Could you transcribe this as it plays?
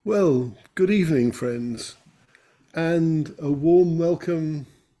Well, good evening, friends, and a warm welcome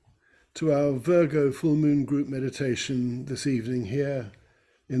to our Virgo full moon group meditation this evening here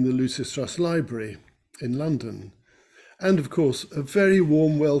in the Lucis Trust Library in London. And of course, a very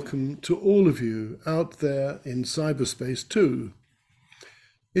warm welcome to all of you out there in cyberspace too.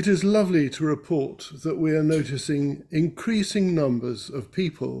 It is lovely to report that we are noticing increasing numbers of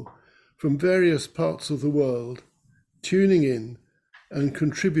people from various parts of the world tuning in and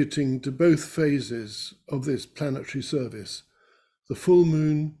contributing to both phases of this planetary service, the full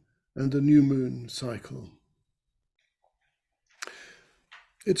moon and the new moon cycle.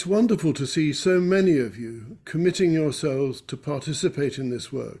 It's wonderful to see so many of you committing yourselves to participate in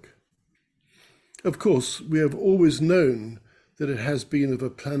this work. Of course, we have always known that it has been of a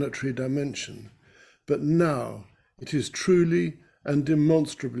planetary dimension, but now it is truly and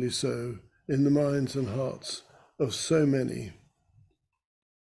demonstrably so in the minds and hearts of so many.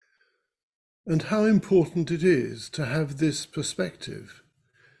 And how important it is to have this perspective.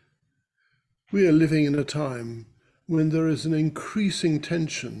 We are living in a time when there is an increasing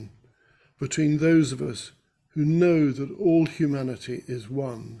tension between those of us who know that all humanity is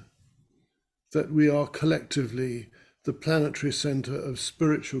one, that we are collectively the planetary centre of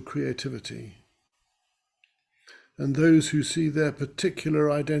spiritual creativity, and those who see their particular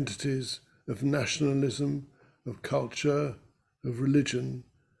identities of nationalism, of culture, of religion,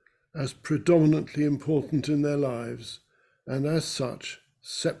 as predominantly important in their lives, and as such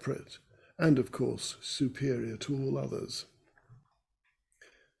separate and of course superior to all others.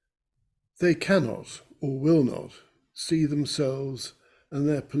 They cannot or will not see themselves and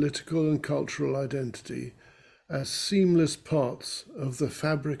their political and cultural identity as seamless parts of the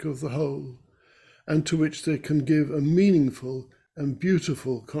fabric of the whole, and to which they can give a meaningful and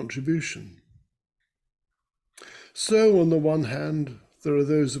beautiful contribution. So on the one hand, there are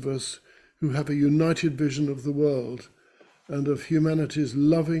those of us who have a united vision of the world and of humanity's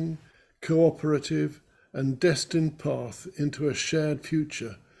loving, cooperative and destined path into a shared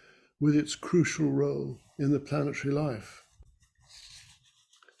future with its crucial role in the planetary life.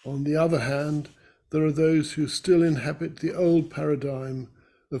 On the other hand, there are those who still inhabit the old paradigm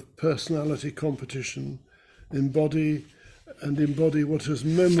of personality competition, embody what has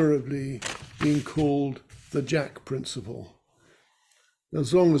memorably been called the Jack principle.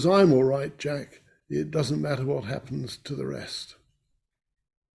 As long as I'm all right, Jack, it doesn't matter what happens to the rest.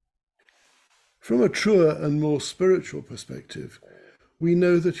 From a truer and more spiritual perspective, we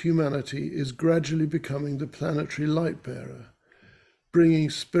know that humanity is gradually becoming the planetary light bearer, bringing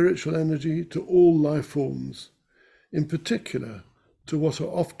spiritual energy to all life forms, in particular to what are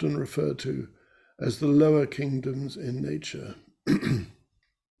often referred to as the lower kingdoms in nature.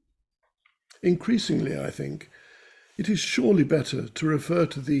 Increasingly, I think, it is surely better to refer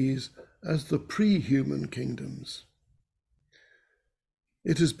to these as the pre-human kingdoms.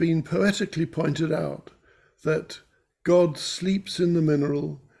 It has been poetically pointed out that God sleeps in the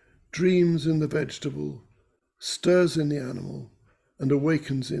mineral, dreams in the vegetable, stirs in the animal, and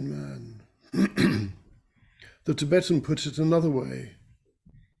awakens in man. The Tibetan put it another way.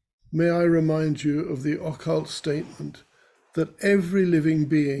 May I remind you of the occult statement that every living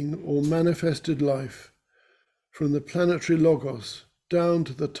being or manifested life, from the planetary logos down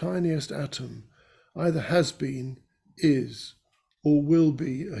to the tiniest atom, either has been, is, or will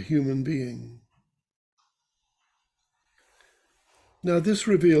be a human being. Now this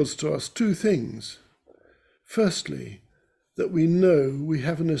reveals to us two things. Firstly, that we know we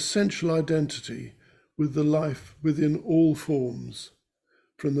have an essential identity with the life within all forms,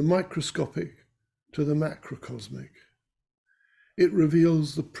 from the microscopic to the macrocosmic. It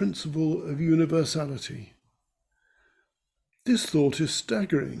reveals the principle of universality. This thought is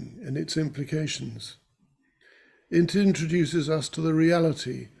staggering in its implications. It introduces us to the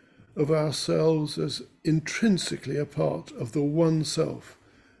reality of ourselves as intrinsically a part of the one self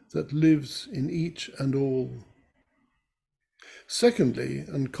that lives in each and all. Secondly,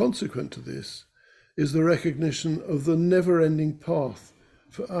 and consequent to this, is the recognition of the never-ending path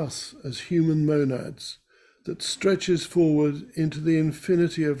for us as human monads that stretches forward into the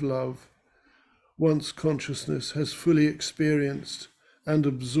infinity of love once consciousness has fully experienced and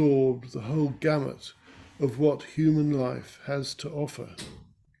absorbed the whole gamut of what human life has to offer.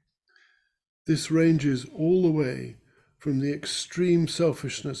 This ranges all the way from the extreme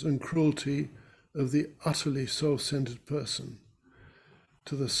selfishness and cruelty of the utterly self-centered person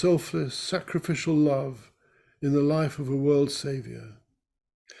to the selfless, sacrificial love in the life of a world saviour.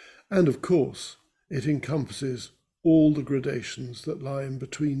 And of course, it encompasses all the gradations that lie in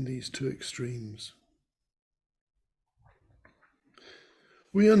between these two extremes.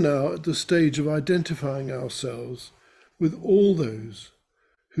 We are now at the stage of identifying ourselves with all those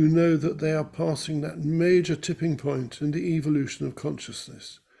who know that they are passing that major tipping point in the evolution of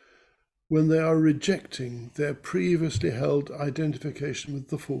consciousness, when they are rejecting their previously held identification with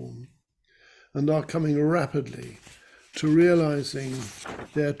the form and are coming rapidly to realizing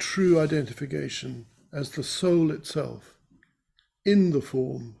their true identification as the soul itself, in the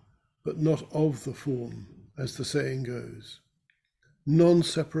form, but not of the form, as the saying goes.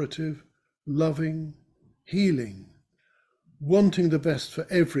 Non-separative, loving, healing, wanting the best for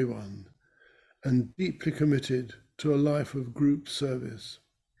everyone, and deeply committed to a life of group service.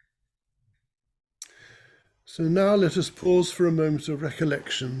 So now let us pause for a moment of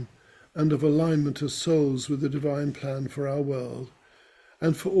recollection and of alignment as souls with the divine plan for our world,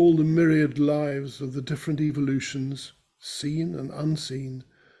 and for all the myriad lives of the different evolutions, seen and unseen,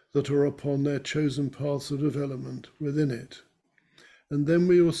 that are upon their chosen paths of development within it. And then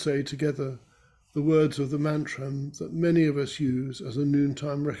we will say together the words of the mantra that many of us use as a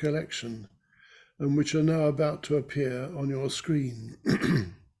noontime recollection, and which are now about to appear on your screen.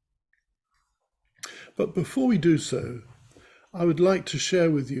 But before we do so, I would like to share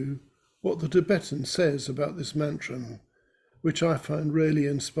with you what the Tibetan says about this mantra, which I find really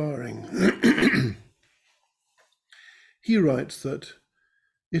inspiring. He writes that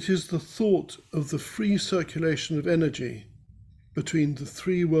it is the thought of the free circulation of energy between the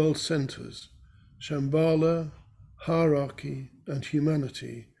three world centers, Shambhala, hierarchy, and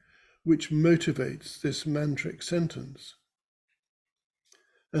humanity, which motivates this mantric sentence.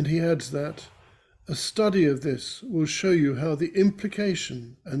 And he adds that a study of this will show you how the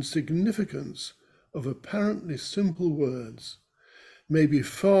implication and significance of apparently simple words may be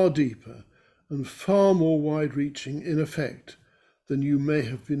far deeper and far more wide-reaching in effect than you may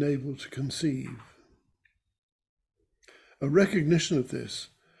have been able to conceive. A recognition of this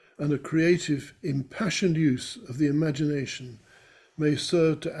and a creative, impassioned use of the imagination may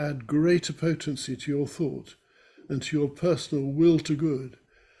serve to add greater potency to your thought and to your personal will to good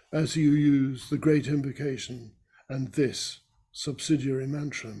as you use the great invocation and this subsidiary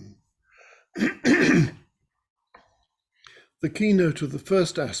mantra. The keynote of the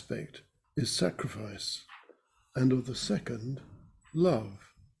first aspect is sacrifice, and of the second,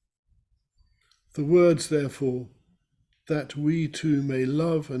 love. The words, therefore, that we too may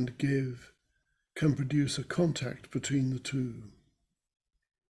love and give, can produce a contact between the two.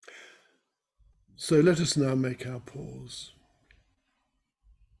 So let us now make our pause.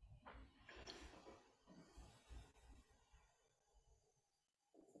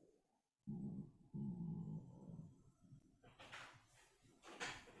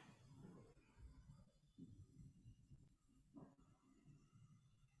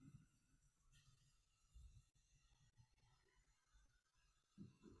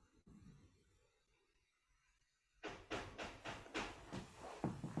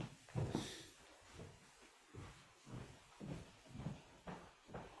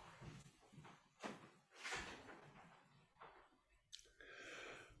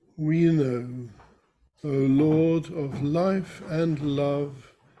 We know, O Lord of life and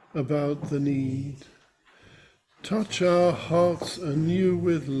love, about the need. Touch our hearts anew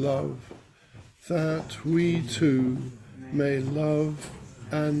with love, that we too may love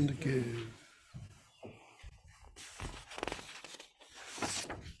and give.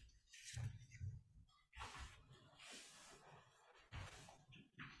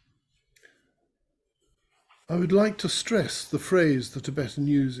 I would like to stress the phrase the Tibetan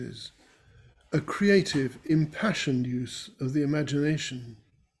uses, a creative, impassioned use of the imagination.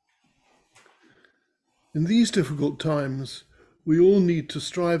 In these difficult times, we all need to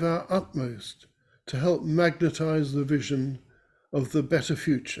strive our utmost to help magnetize the vision of the better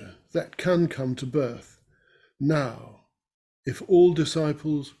future that can come to birth now, if all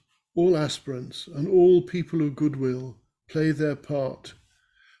disciples, all aspirants, and all people of goodwill play their part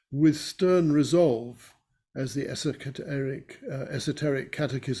with stern resolve, as the esoteric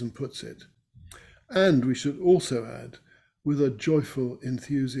catechism puts it. And we should also add, with a joyful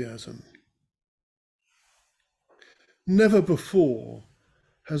enthusiasm. Never before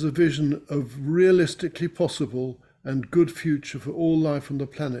has a vision of realistically possible and good future for all life on the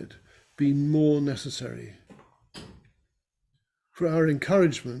planet been more necessary. For our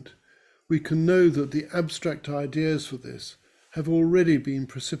encouragement, we can know that the abstract ideas for this have already been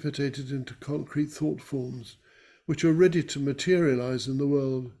precipitated into concrete thought forms, which are ready to materialize in the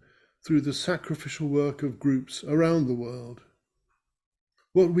world through the sacrificial work of groups around the world.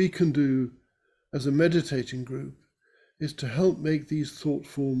 What we can do as a meditating group is to help make these thought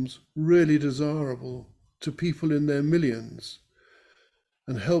forms really desirable to people in their millions,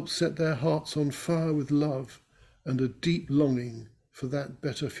 and help set their hearts on fire with love and a deep longing for that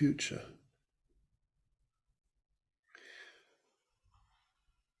better future.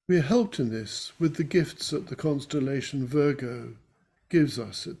 We are helped in this with the gifts that the constellation Virgo gives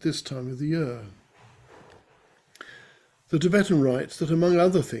us at this time of the year. The Tibetan writes that, among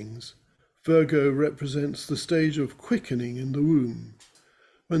other things, Virgo represents the stage of quickening in the womb,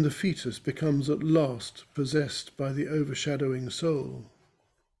 when the fetus becomes at last possessed by the overshadowing soul.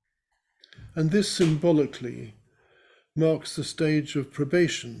 And this symbolically marks the stage of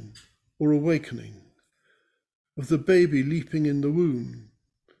probation or awakening, of the baby leaping in the womb,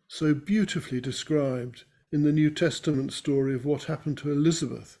 so beautifully described in the New Testament story of what happened to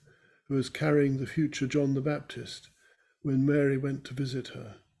Elizabeth, who was carrying the future John the Baptist, when Mary went to visit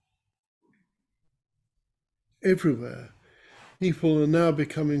her. Everywhere, people are now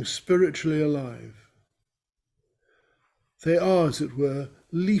becoming spiritually alive. They are, as it were,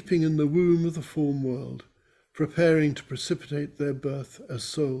 leaping in the womb of the form world, preparing to precipitate their birth as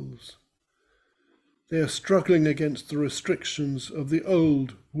souls. They are struggling against the restrictions of the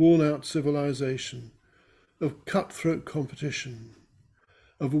old, worn-out civilization, of cutthroat competition,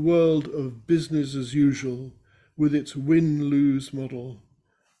 of a world of business as usual with its win-lose model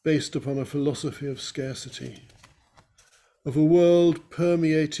based upon a philosophy of scarcity, of a world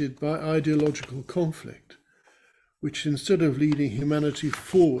permeated by ideological conflict, which instead of leading humanity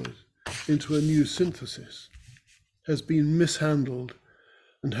forward into a new synthesis, has been mishandled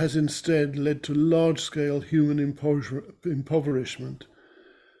and has instead led to large-scale human impoverishment,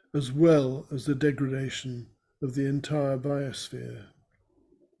 as well as the degradation of the entire biosphere.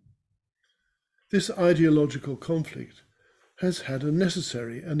 This ideological conflict has had a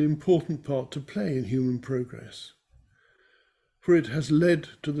necessary and important part to play in human progress, for it has led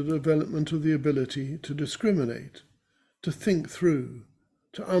to the development of the ability to discriminate, to think through,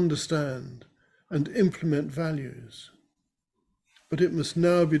 to understand, and implement values. But it must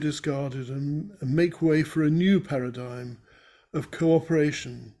now be discarded and make way for a new paradigm of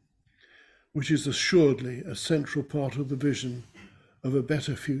cooperation, which is assuredly a central part of the vision of a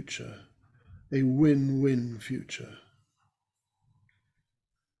better future, a win-win future.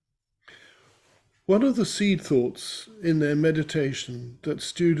 One of the seed thoughts in their meditation that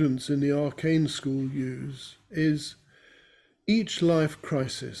students in the arcane school use is, each life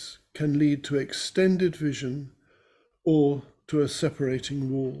crisis can lead to extended vision or to a separating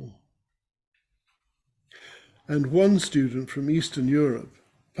wall. And one student from Eastern Europe,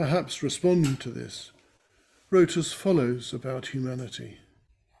 perhaps responding to this, wrote as follows about humanity.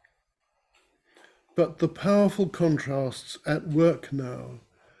 But the powerful contrasts at work now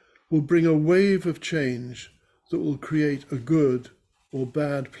will bring a wave of change that will create a good or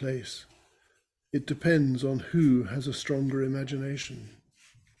bad place. It depends on who has a stronger imagination.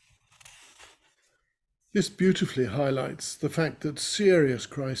 This beautifully highlights the fact that serious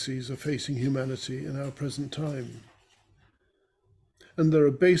crises are facing humanity in our present time. And there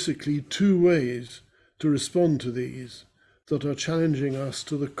are basically two ways to respond to these that are challenging us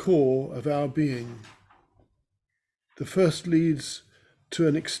to the core of our being. The first leads to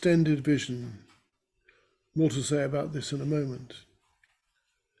an extended vision. More to say about this in a moment.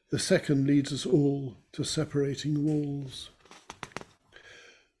 The second leads us all to separating walls.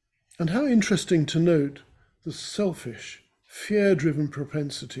 And how interesting to note the selfish, fear-driven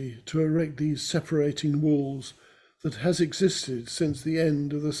propensity to erect these separating walls that has existed since the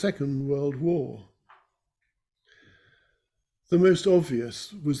end of the Second World War. The most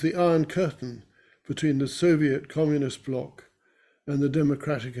obvious was the Iron Curtain between the Soviet Communist bloc and the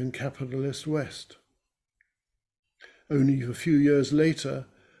democratic and capitalist West. Only a few years later,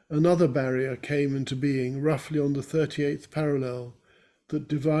 another barrier came into being roughly on the 38th parallel that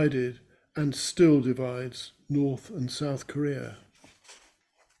divided and still divides North and South Korea.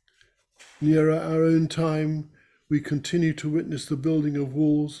 Nearer our own time, we continue to witness the building of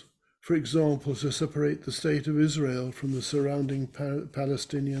walls, for example, to separate the state of Israel from the surrounding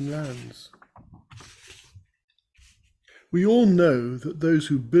Palestinian lands. We all know that those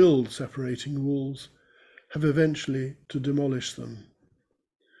who build separating walls have eventually to demolish them.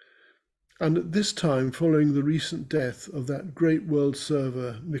 And at this time, following the recent death of that great world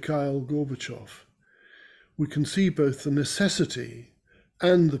server, Mikhail Gorbachev, we can see both the necessity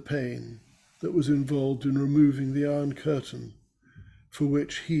and the pain that was involved in removing the Iron Curtain, for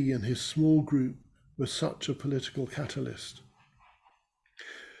which he and his small group were such a political catalyst.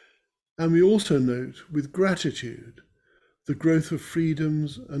 And we also note with gratitude the growth of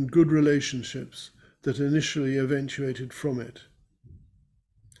freedoms and good relationships that initially eventuated from it.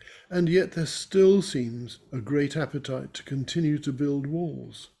 and yet there still seems a great appetite to continue to build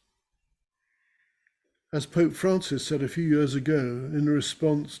walls. As Pope Francis said a few years ago in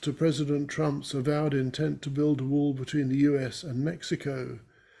response to President Trump's avowed intent to build a wall between the US and Mexico,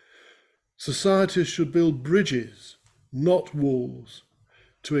 societies should build bridges, not walls,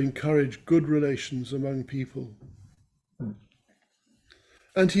 to encourage good relations among people.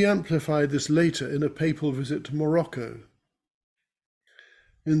 And he amplified this later in a papal visit to Morocco.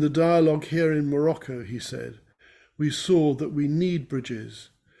 In the dialogue here in Morocco, he said, we saw that we need bridges,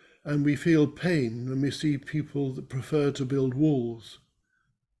 and we feel pain when we see people that prefer to build walls.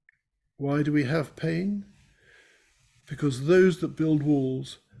 Why do we have pain? Because those that build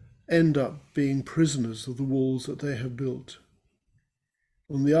walls end up being prisoners of the walls that they have built.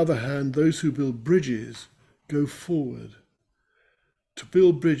 On the other hand, those who build bridges go forward. To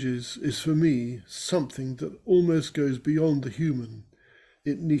build bridges is for me something that almost goes beyond the human.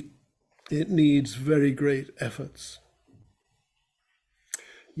 It needs very great efforts.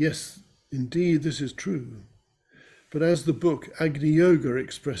 Yes, indeed, this is true. But as the book Agni Yoga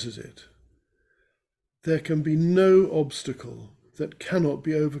expresses it, there can be no obstacle that cannot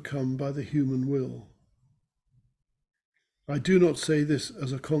be overcome by the human will. I do not say this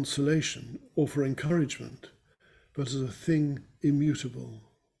as a consolation or for encouragement, but as a thing immutable.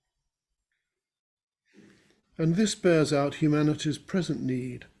 And this bears out humanity's present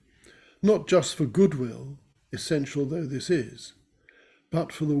need, not just for goodwill, essential though this is,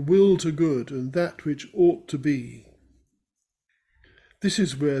 but for the will to good and that which ought to be. This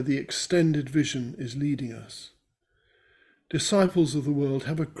is where the extended vision is leading us. Disciples of the world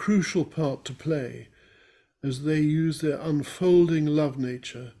have a crucial part to play as they use their unfolding love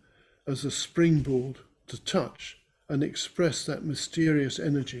nature as a springboard to touch and express that mysterious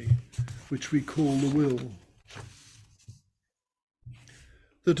energy which we call the will.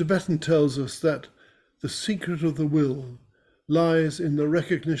 The Tibetan tells us that the secret of the will lies in the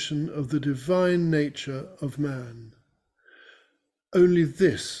recognition of the divine nature of man. Only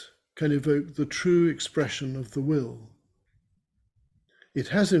this can evoke the true expression of the will. It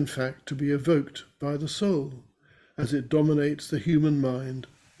has, in fact, to be evoked by the soul, as it dominates the human mind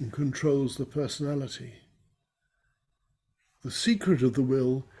and controls the personality. The secret of the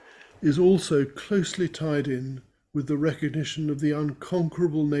will is also closely tied in with the recognition of the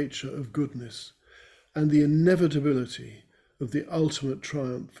unconquerable nature of goodness and the inevitability of the ultimate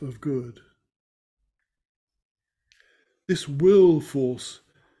triumph of good. This will force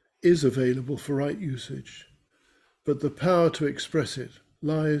is available for right usage, but the power to express it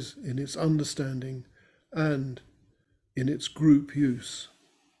lies in its understanding and in its group use.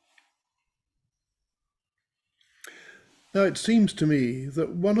 Now, it seems to me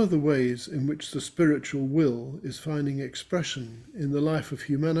that one of the ways in which the spiritual will is finding expression in the life of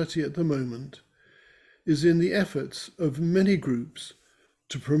humanity at the moment is in the efforts of many groups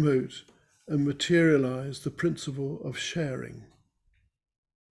to promote and materialize the principle of sharing.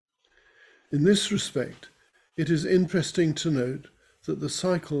 In this respect, it is interesting to note that the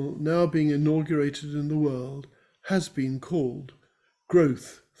cycle now being inaugurated in the world has been called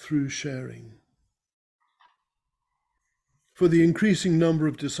Growth Through Sharing. For the increasing number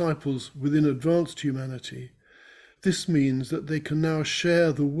of disciples within advanced humanity, this means that they can now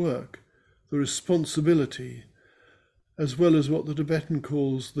share the work, the responsibility, as well as what the Tibetan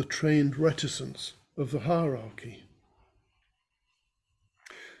calls the trained reticence of the hierarchy.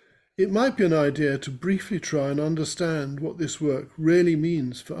 It might be an idea to briefly try and understand what this work really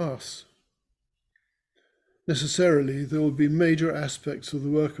means for us. Necessarily, there will be major aspects of the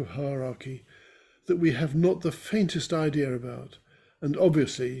work of hierarchy that we have not the faintest idea about and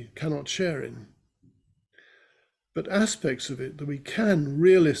obviously cannot share in. But aspects of it that we can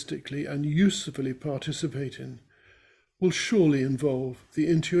realistically and usefully participate in will surely involve the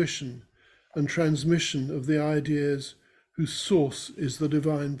intuition and transmission of the ideas whose source is the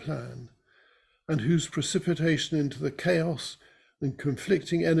divine plan, and whose precipitation into the chaos and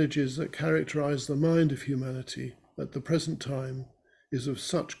conflicting energies that characterize the mind of humanity at the present time is of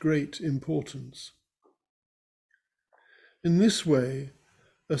such great importance. In this way,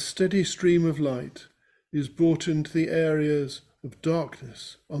 a steady stream of light is brought into the areas of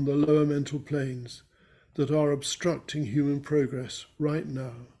darkness on the lower mental planes that are obstructing human progress right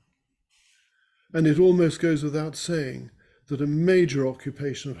now. And it almost goes without saying that a major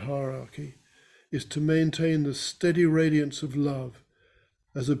occupation of hierarchy is to maintain the steady radiance of love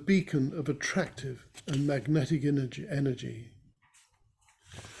as a beacon of attractive and magnetic energy.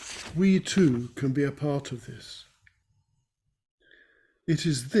 We too can be a part of this. It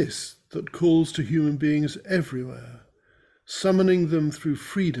is this that calls to human beings everywhere, summoning them through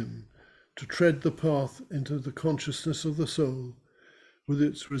freedom to tread the path into the consciousness of the soul with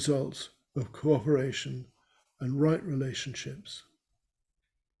its results of cooperation and right relationships.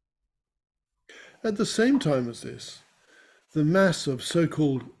 At the same time as this, the mass of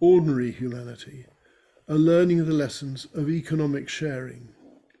so-called ordinary humanity are learning the lessons of economic sharing.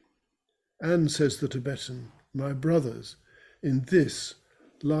 And, says the Tibetan, my brothers, in this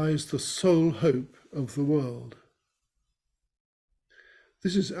lies the sole hope of the world.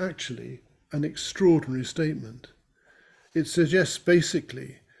 This is actually an extraordinary statement. It suggests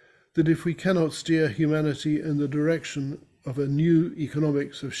basically that if we cannot steer humanity in the direction of a new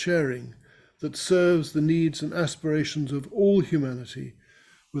economics of sharing that serves the needs and aspirations of all humanity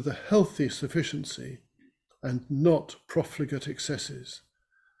with a healthy sufficiency and not profligate excesses,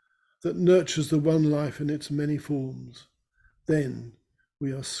 that nurtures the one life in its many forms, then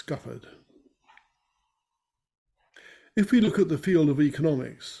we are scuppered. If we look at the field of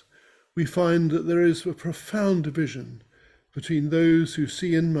economics, we find that there is a profound division between those who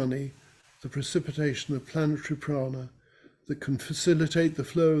see in money the precipitation of planetary prana that can facilitate the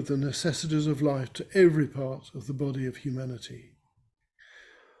flow of the necessities of life to every part of the body of humanity.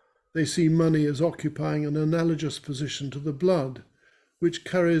 They see money as occupying an analogous position to the blood, which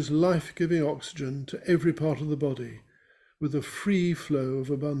carries life-giving oxygen to every part of the body with a free flow of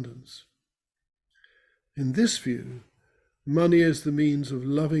abundance. In this view, money is the means of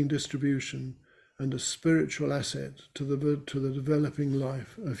loving distribution and a spiritual asset to the developing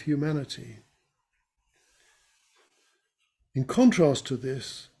life of humanity. In contrast to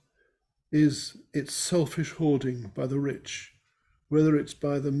this is its selfish hoarding by the rich, whether it's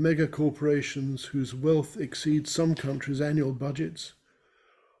by the mega corporations whose wealth exceeds some countries' annual budgets,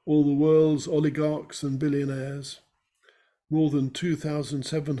 or the world's oligarchs and billionaires, more than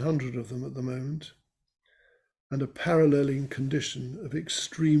 2,700 of them at the moment, and a paralleling condition of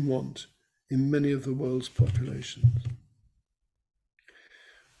extreme want in many of the world's populations.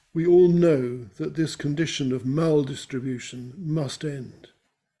 We all know that this condition of maldistribution must end,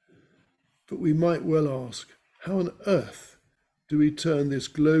 but we might well ask, how on earth do we turn this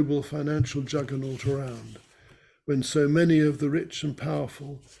global financial juggernaut around when so many of the rich and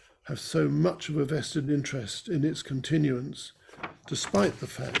powerful have so much of a vested interest in its continuance, despite the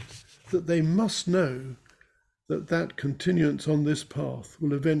fact that they must know that that continuance on this path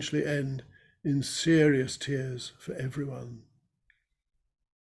will eventually end in serious tears for everyone.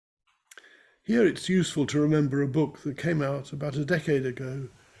 Here it's useful to remember a book that came out about a decade ago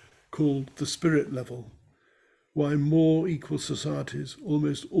called The Spirit Level: Why More Equal Societies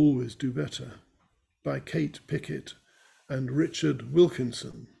Almost Always Do Better, by Kate Pickett and Richard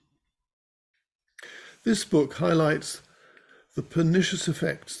Wilkinson. This book highlights the pernicious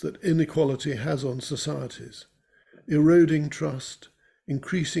effects that inequality has on societies, eroding trust,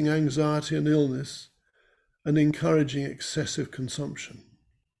 increasing anxiety and illness, and encouraging excessive consumption.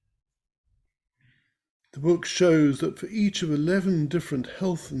 The book shows that for each of 11 different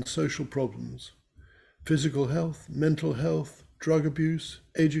health and social problems, physical health, mental health, drug abuse,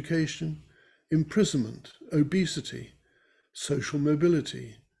 education, imprisonment, obesity, social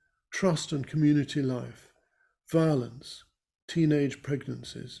mobility, trust and community life, violence, teenage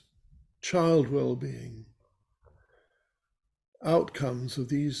pregnancies, child well-being, outcomes of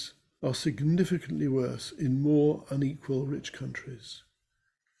these are significantly worse in more unequal rich countries.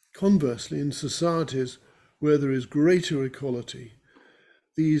 Conversely, in societies where there is greater equality,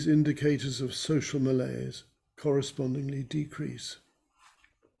 these indicators of social malaise correspondingly decrease.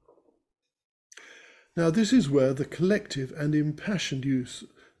 Now, this is where the collective and impassioned use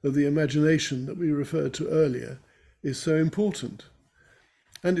of the imagination that we referred to earlier is so important.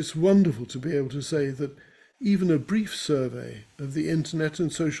 And it's wonderful to be able to say that even a brief survey of the internet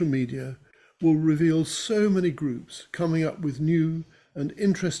and social media will reveal so many groups coming up with new and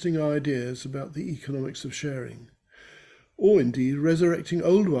interesting ideas about the economics of sharing, or indeed resurrecting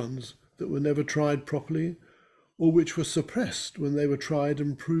old ones that were never tried properly or which were suppressed when they were tried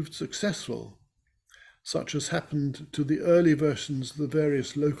and proved successful, such as happened to the early versions of the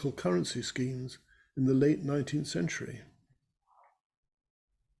various local currency schemes in the late 19th century.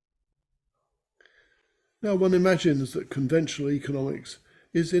 Now, one imagines that conventional economics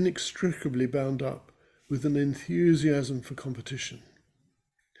is inextricably bound up with an enthusiasm for competition.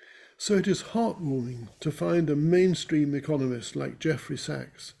 So it is heartwarming to find a mainstream economist like Jeffrey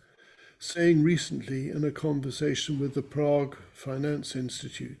Sachs saying recently in a conversation with the Prague Finance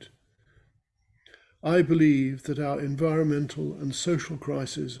Institute, "I believe that our environmental and social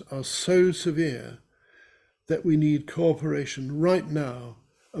crises are so severe that we need cooperation right now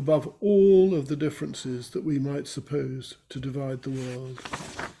above all of the differences that we might suppose to divide the world.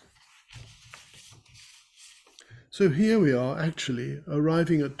 So here we are actually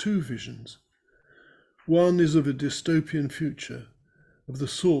arriving at two visions. One is of a dystopian future, of the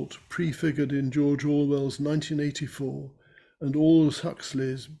sort prefigured in George Orwell's 1984 and Aldous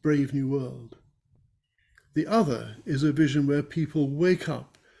Huxley's Brave New World. The other is a vision where people wake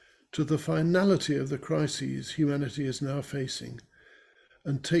up to the finality of the crises humanity is now facing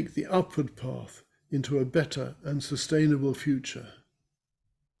and take the upward path into a better and sustainable future.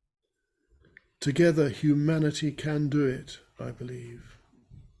 Together, humanity can do it, I believe.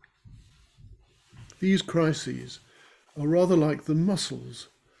 These crises are rather like the muscles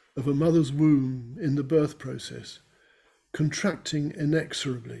of a mother's womb in the birth process, contracting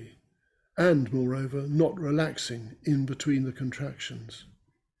inexorably and, moreover, not relaxing in between the contractions.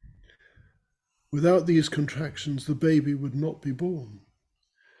 Without these contractions, the baby would not be born.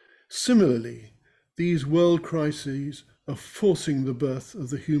 Similarly, these world crises are forcing the birth of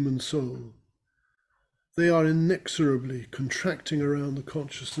the human soul. They are inexorably contracting around the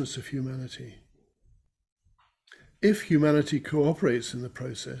consciousness of humanity. If humanity cooperates in the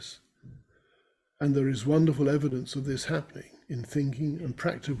process, and there is wonderful evidence of this happening in thinking and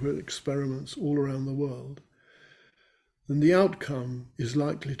practical experiments all around the world, then the outcome is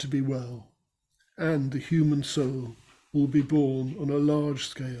likely to be well, and the human soul will be born on a large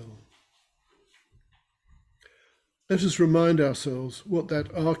scale. Let us remind ourselves what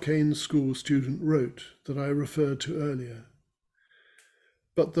that arcane school student wrote that I referred to earlier.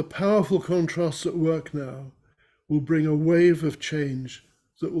 But the powerful contrasts at work now will bring a wave of change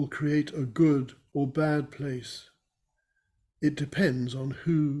that will create a good or bad place. It depends on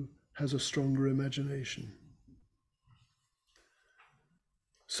who has a stronger imagination.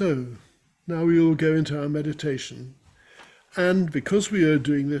 So, now we will go into our meditation, and because we are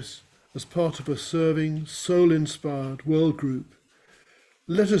doing this as part of a serving, soul-inspired world group,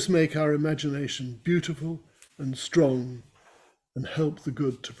 let us make our imagination beautiful and strong and help the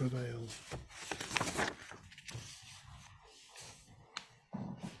good to prevail.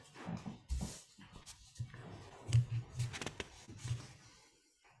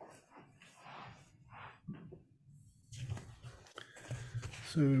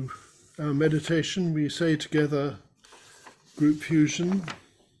 So, our meditation, we say together, group fusion,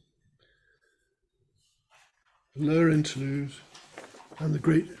 lower interlude, and the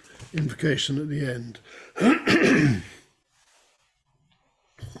great invocation at the end.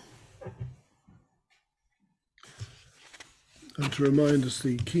 And to remind us,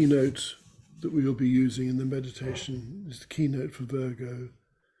 the keynote that we will be using in the meditation is the keynote for Virgo.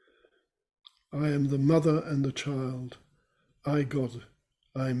 I am the mother and the child. I, God,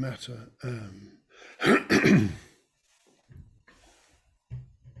 I matter, am.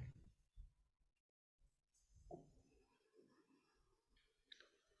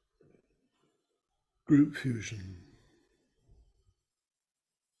 Group fusion.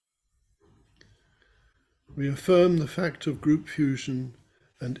 We affirm the fact of group fusion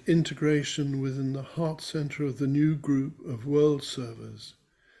and integration within the heart center of the new group of world servers,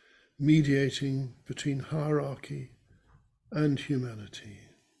 mediating between hierarchy and humanity.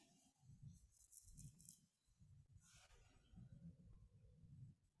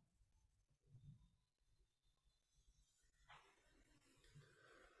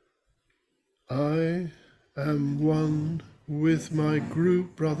 I am one with my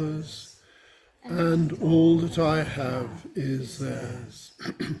group brothers, and all that I have is theirs.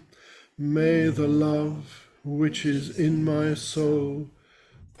 May the love which is in my soul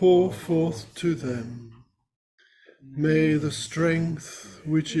pour forth to them. May the strength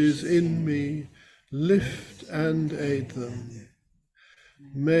which is in me lift and aid them.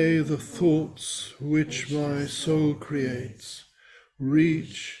 May the thoughts which my soul creates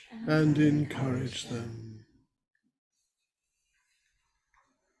reach and encourage them.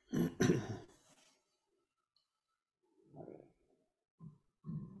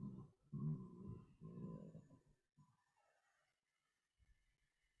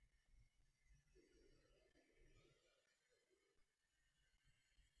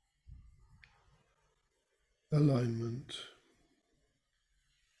 Alignment.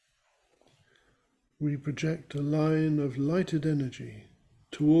 We project a line of lighted energy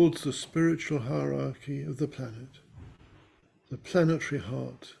towards the spiritual hierarchy of the planetary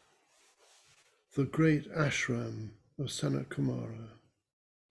heart, the great ashram of Sanat Kumara,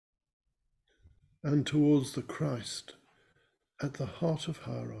 and towards the Christ at the heart of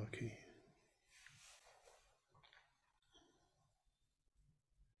hierarchy.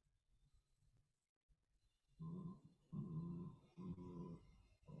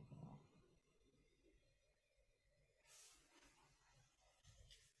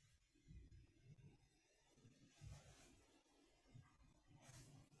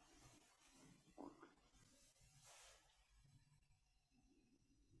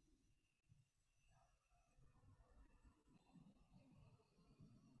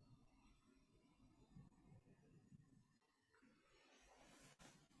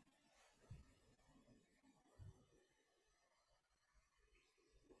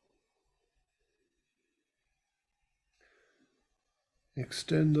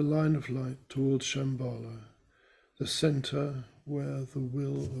 Extend the line of light towards Shambhala, the center where the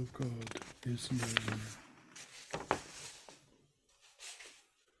will of God is known.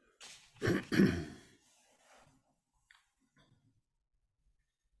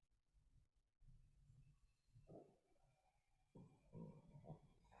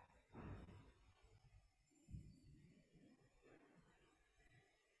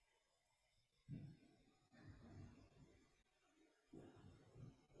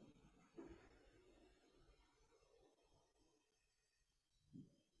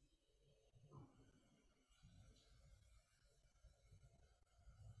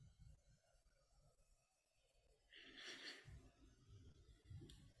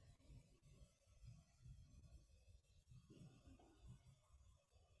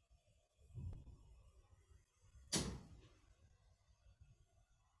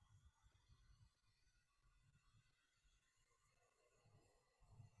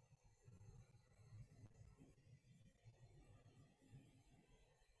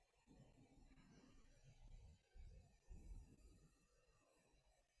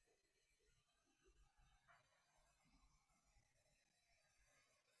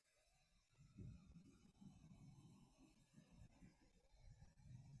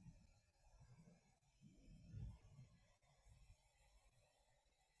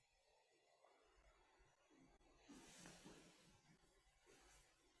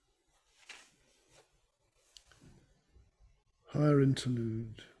 Higher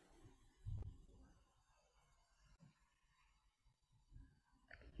interlude.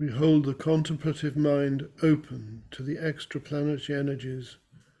 We hold the contemplative mind open to the extraplanetary energies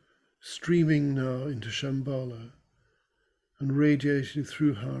streaming now into Shambhala and radiating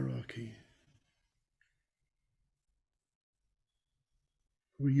through hierarchy.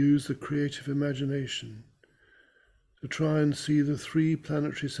 We use the creative imagination to try and see the three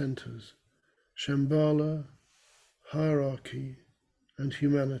planetary centers, Shambhala, hierarchy, and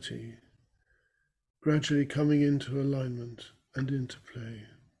humanity, gradually coming into alignment and interplay.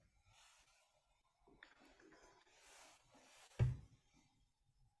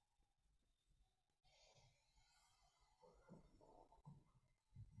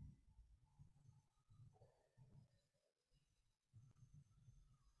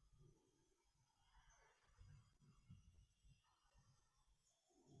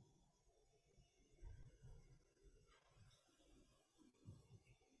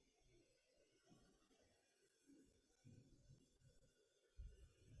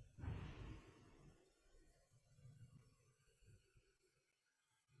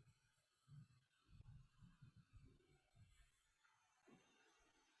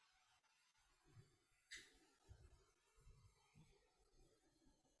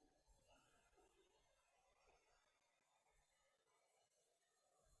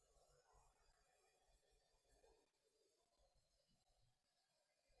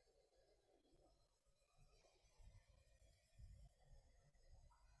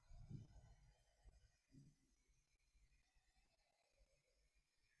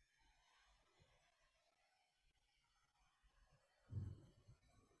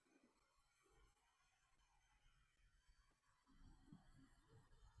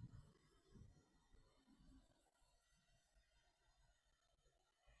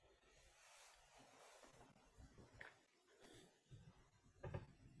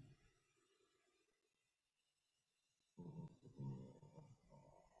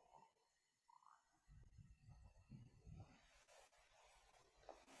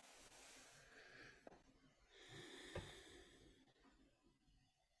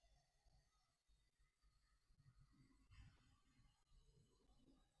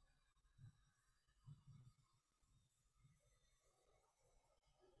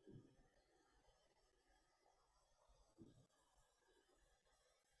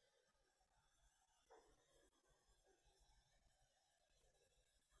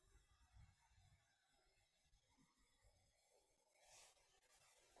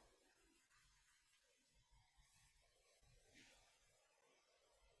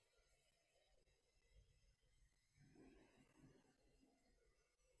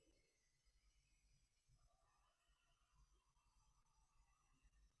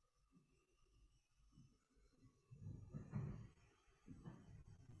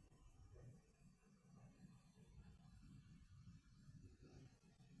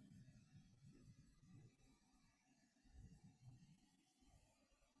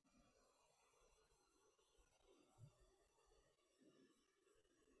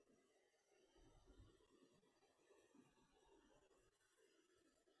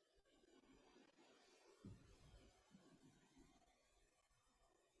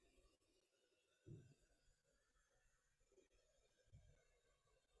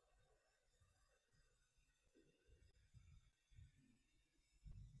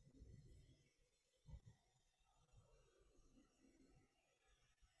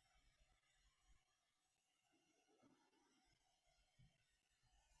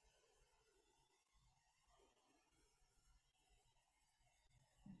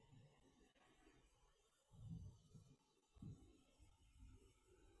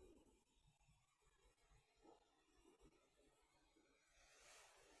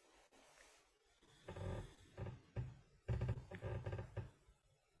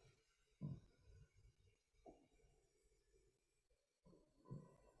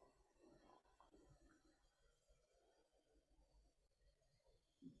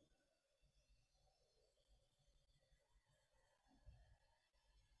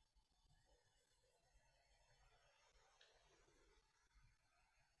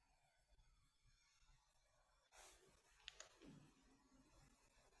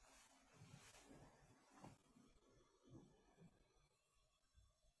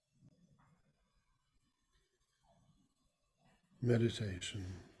 meditation.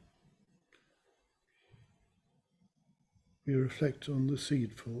 We reflect on the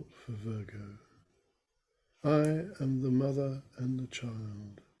seed fault for Virgo. I am the mother and the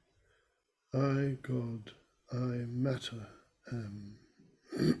child. I, God, I, matter, am.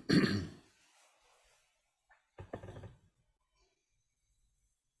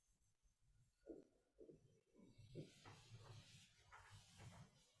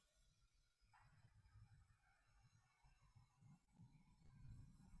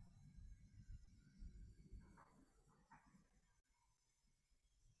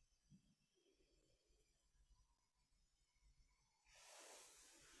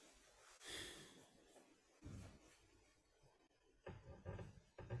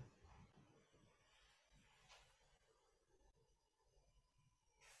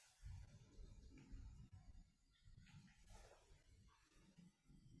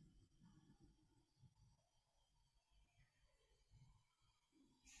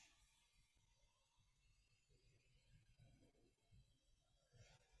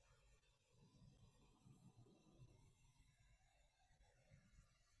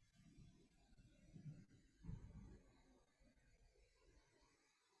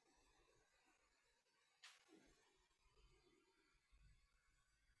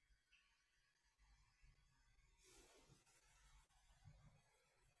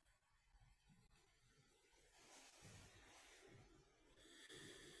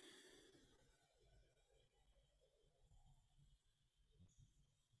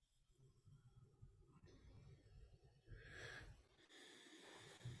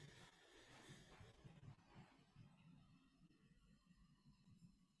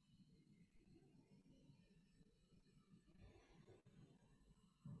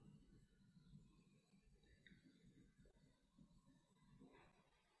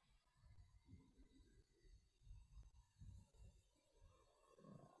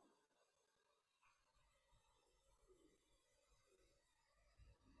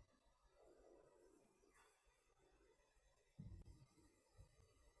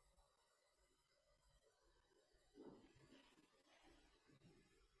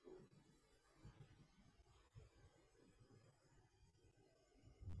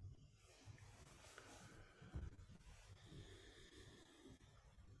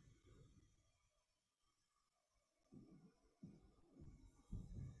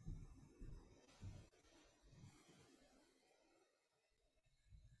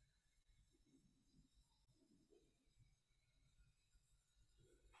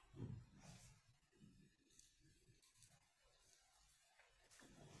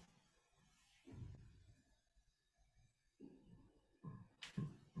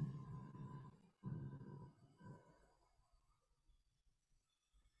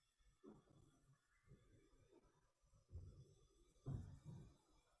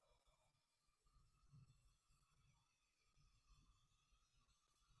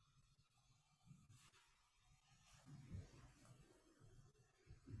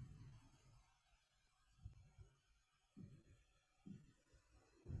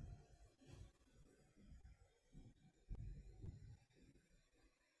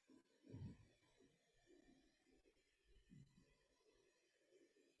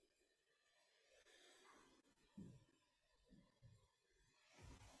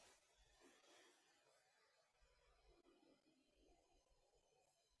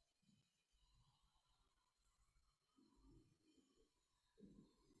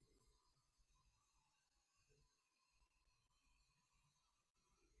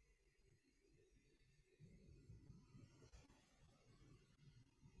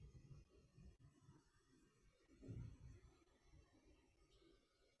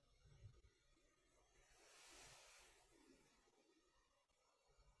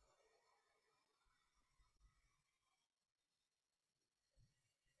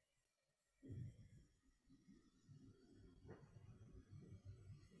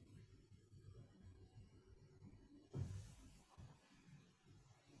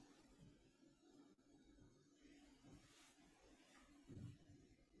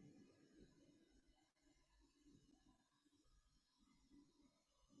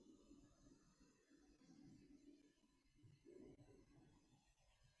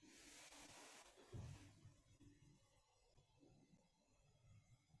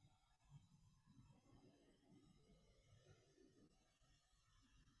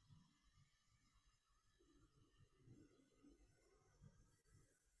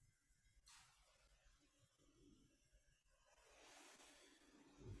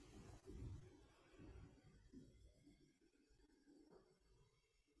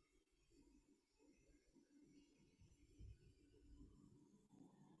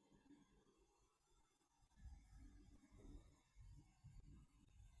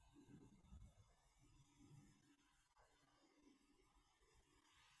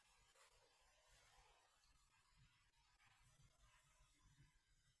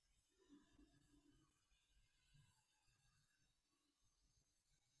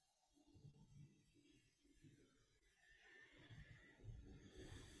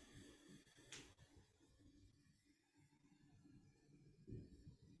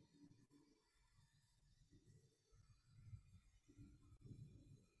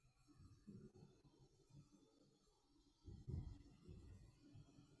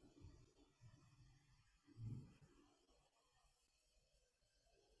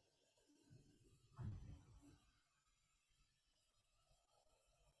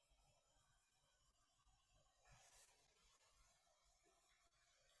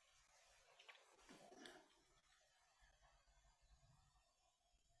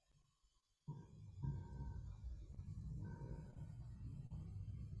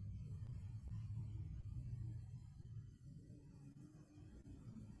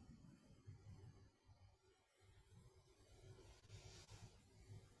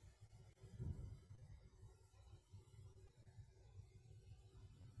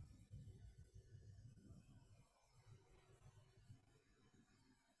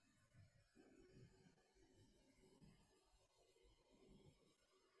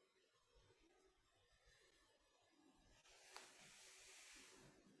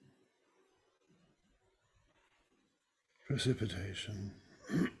 precipitation.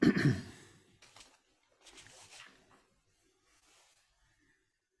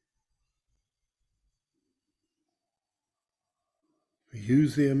 We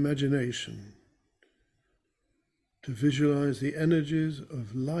use the imagination to visualize the energies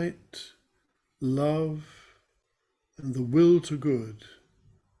of light, love, and the will to good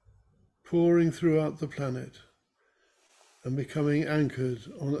pouring throughout the planet and becoming anchored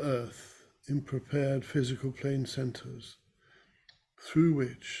on Earth in prepared physical plane centers through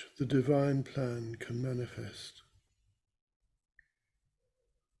which the divine plan can manifest.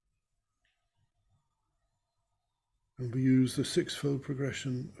 And we use the sixfold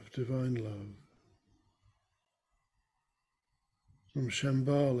progression of divine love from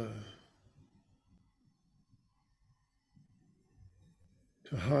Shambhala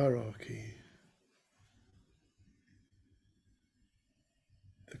to hierarchy,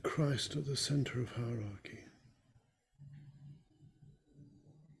 the Christ at the center of hierarchy,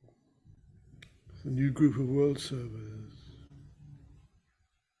 the new group of world servers,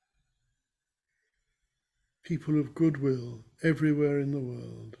 people of goodwill everywhere in the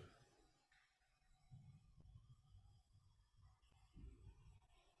world.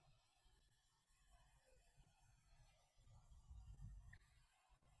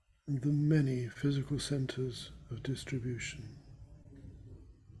 And the many physical centers of distribution.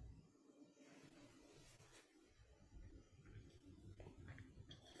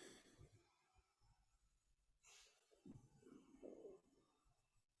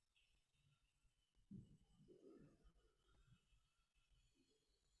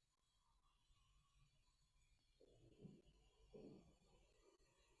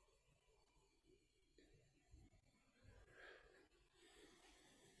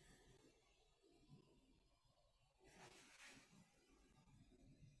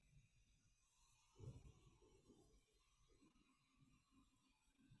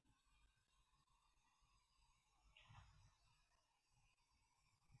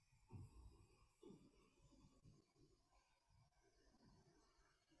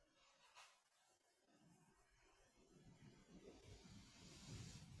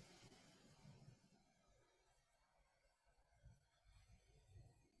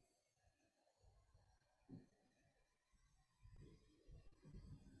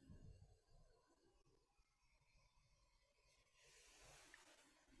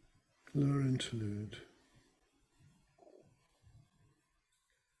 Lower interlude.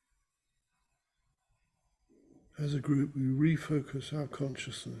 As a group, we refocus our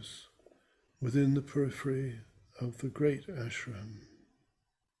consciousness within the periphery of the great ashram.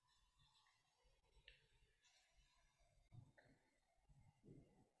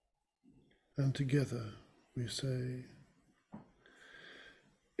 And together we say,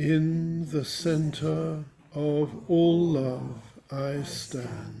 in the center of all love I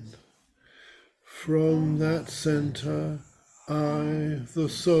stand. From that center I, the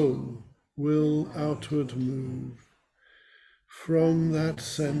soul, will outward move. From that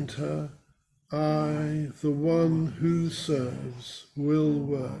center I, the one who serves, will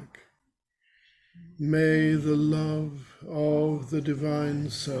work. May the love of the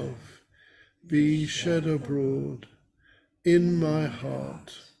divine self be shed abroad in my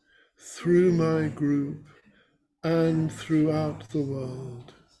heart, through my group, and throughout the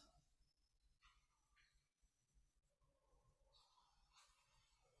world.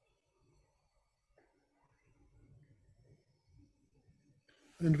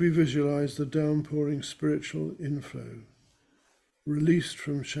 And we visualize the downpouring spiritual inflow, released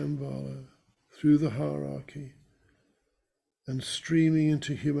from Shambhala through the hierarchy and streaming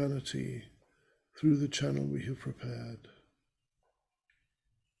into humanity through the channel we have prepared.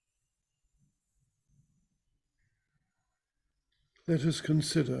 Let us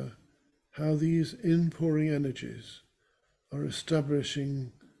consider how these inpouring energies are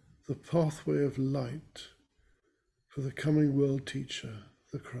establishing the pathway of light for the coming world teacher,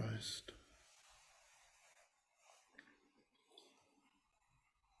 the Christ.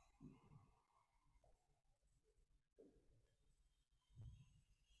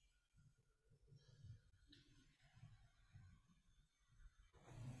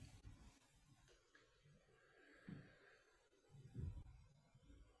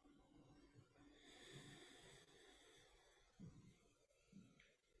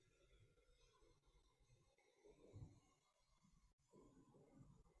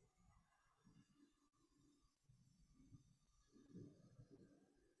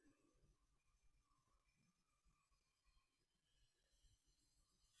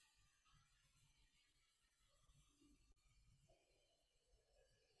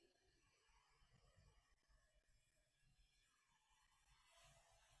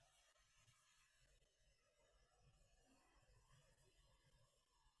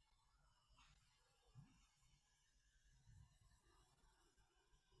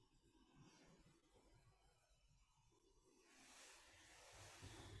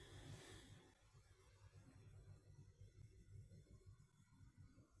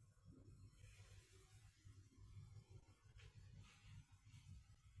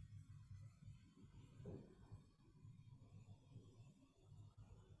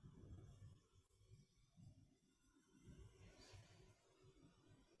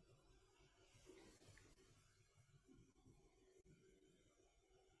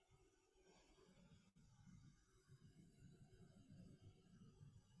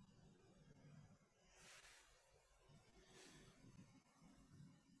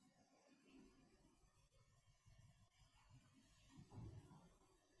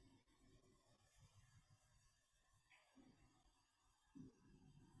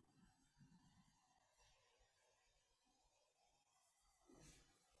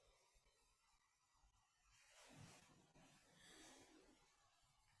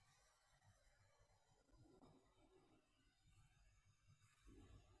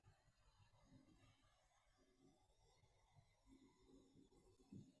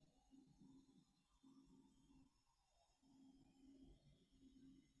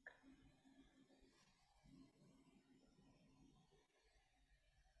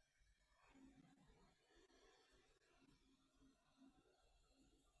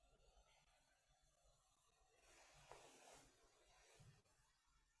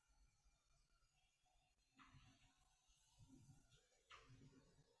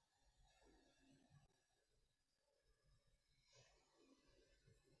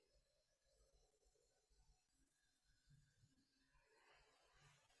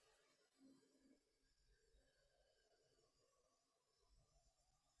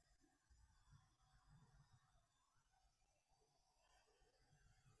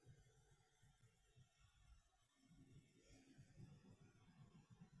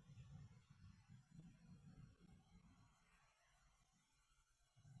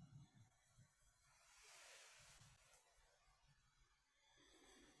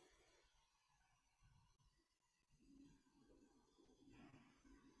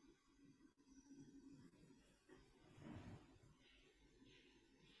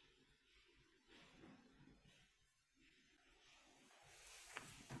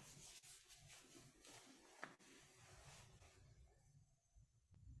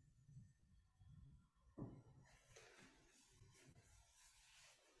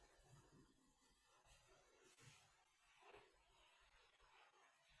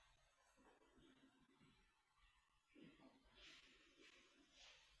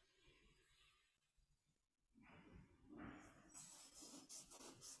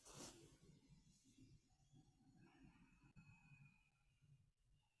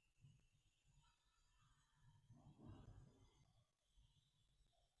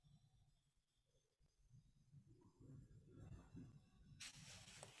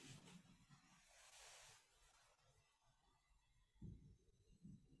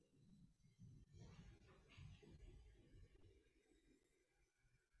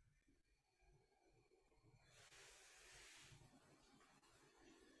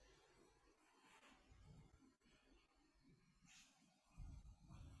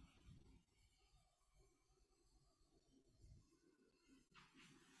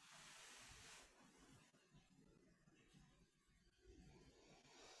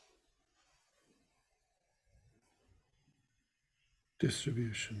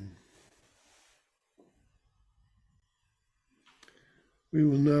 distribution. We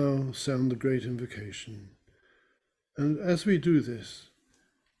will now sound the great invocation. And as we do this,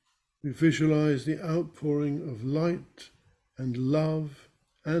 we visualize the outpouring of light and love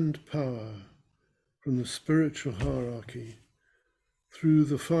and power from the spiritual hierarchy through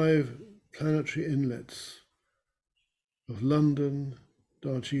the 5 planetary inlets of London,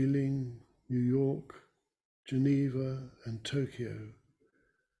 Darjeeling, New York, Geneva, and Tokyo,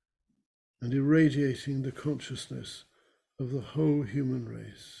 and irradiating the consciousness of the whole human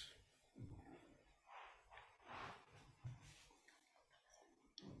race.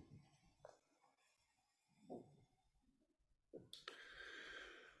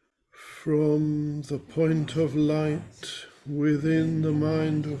 From the point of light within the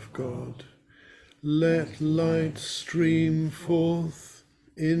mind of God, let light stream forth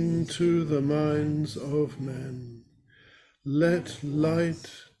into the minds of men. Let light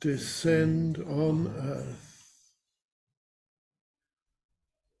descend on earth.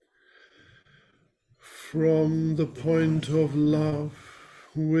 From the point of love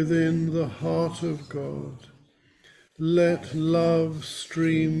within the heart of God, let love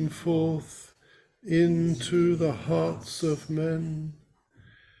stream forth into the hearts of men.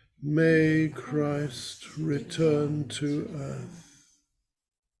 May Christ return to earth.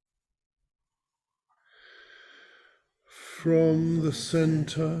 From the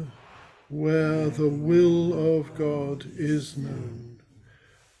center where the will of God is known,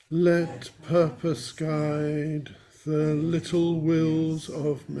 let purpose guide the little wills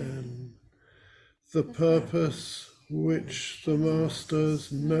of men, the purpose which the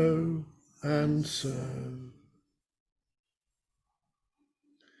masters know and serve.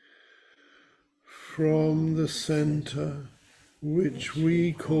 From the center, which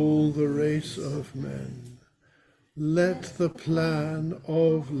we call the race of men, let the plan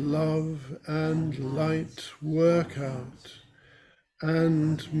of love and light work out,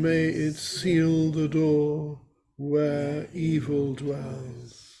 and may it seal the door where evil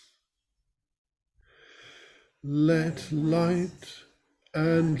dwells. Let light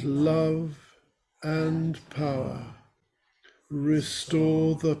and love and power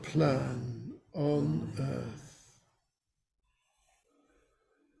restore the plan on earth.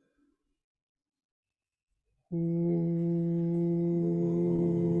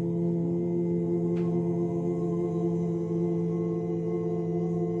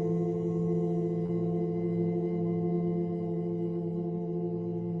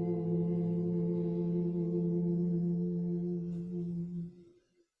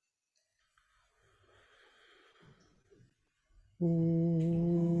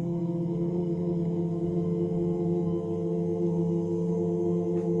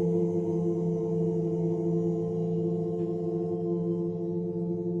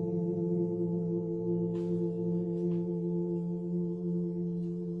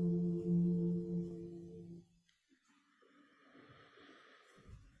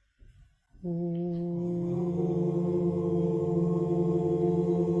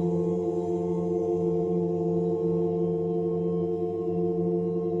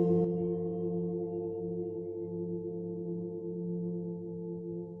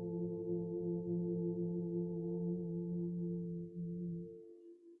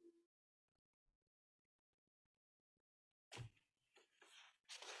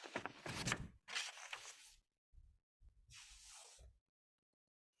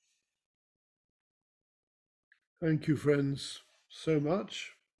 Thank you, friends, so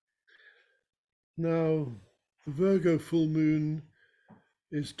much. Now, the Virgo full moon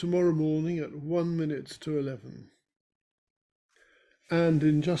is tomorrow morning at 1 minute to 11. And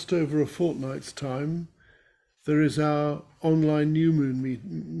in just over a fortnight's time, there is our online new moon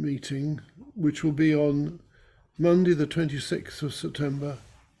meeting, which will be on Monday, the 26th of September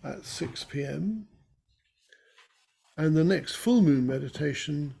at 6 p.m. And the next full moon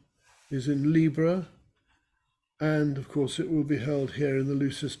meditation is in Libra. And of course, it will be held here in the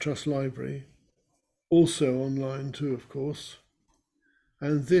Lucis Trust Library, also online too, of course.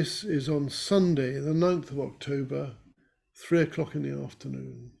 And this is on Sunday, the 9th of October, 3 o'clock in the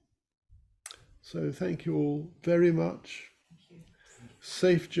afternoon. So thank you all very much.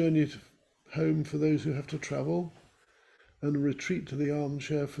 Safe journey home for those who have to travel, and a retreat to the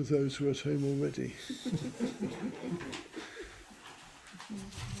armchair for those who are at home already.